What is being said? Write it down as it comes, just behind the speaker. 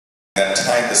that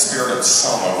tied the spirit of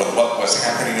Selma with what was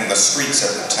happening in the streets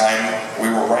at the time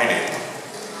we were writing.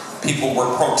 People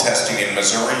were protesting in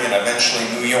Missouri and eventually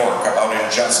New York about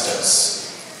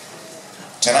injustice.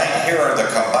 Tonight, here are the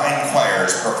combined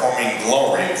choirs performing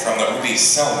Glory from the movie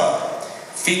Selma,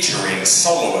 featuring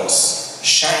soloists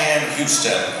Cheyenne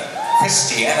Houston,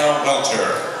 Christiana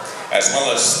Welter, as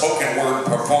well as spoken word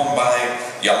performed by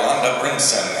Yolanda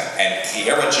Brinson and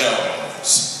Kiera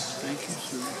Jones.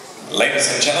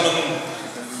 Ladies and gentlemen,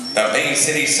 the Bay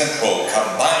City Central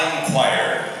Combined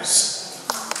Choirs.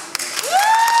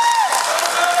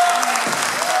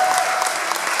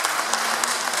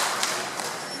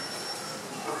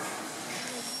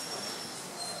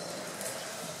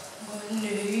 One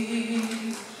day,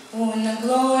 when the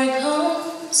glory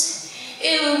comes,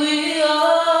 it will be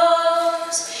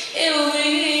ours, it will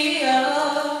be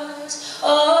ours.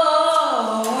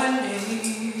 Oh, one day,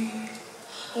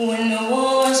 when the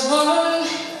war's won,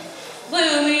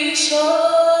 we'll be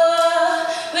sure,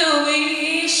 we'll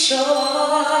be sure.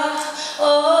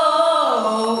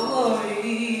 Oh, glory.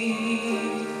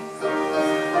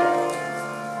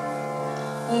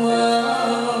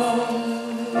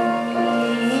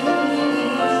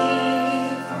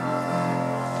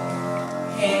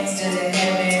 Hands to the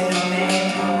heaven, no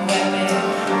man, no weapon.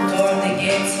 Lord, the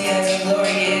gates, yes, the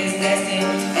glory is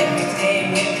destined. Every day,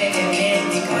 women and men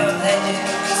become legends.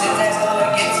 Since that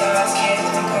Lord gets our skins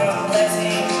become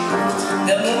blessing.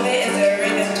 The movement is a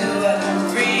rhythm to us.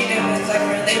 Freedom is like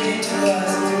religion to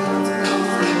us.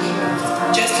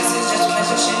 Justice is just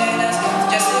position in us.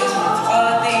 Justice,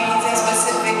 all things is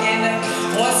specific in us.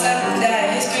 One son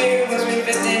died, his spirit was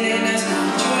resisting in us.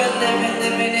 True and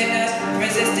living in us,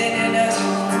 resisting in us.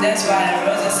 That's why it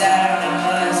rose us out of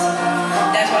us.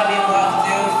 That's why we walk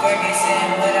through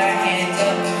Ferguson with our hands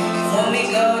up. When we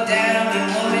go down, we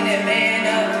woman and man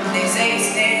up. They say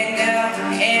stand down,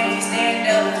 and we stand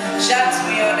up. Shots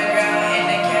we on the ground, and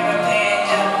the camera panned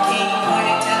up. King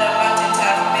pointed to the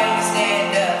mountaintop, and we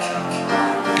stand up.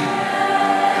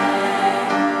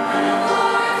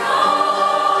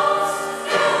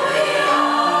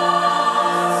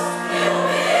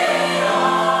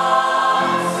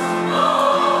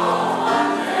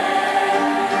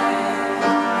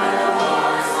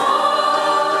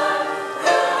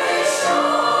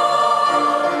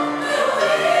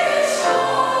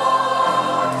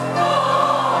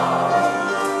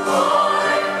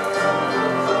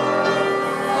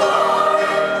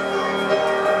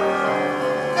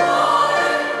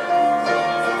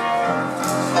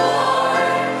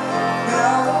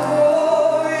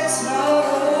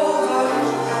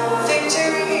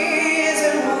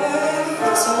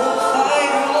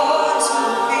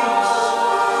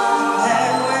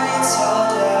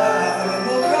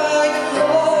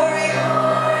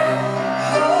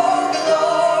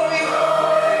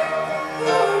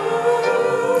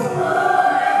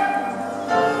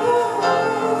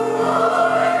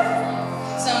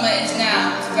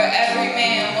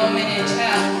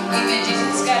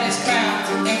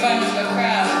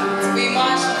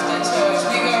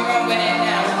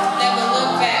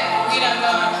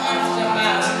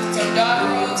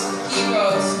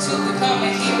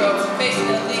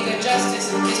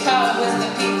 His power was the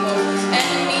people.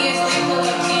 Enemy is legal,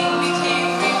 the king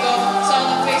became regal. Saw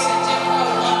the face of Jim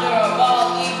Crow under a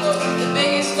bald eagle. The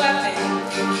biggest weapon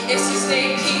is to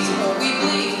stay peaceful. We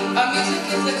bleed. Our music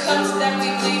is the cuts that we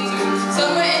bleed through.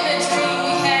 Somewhere in the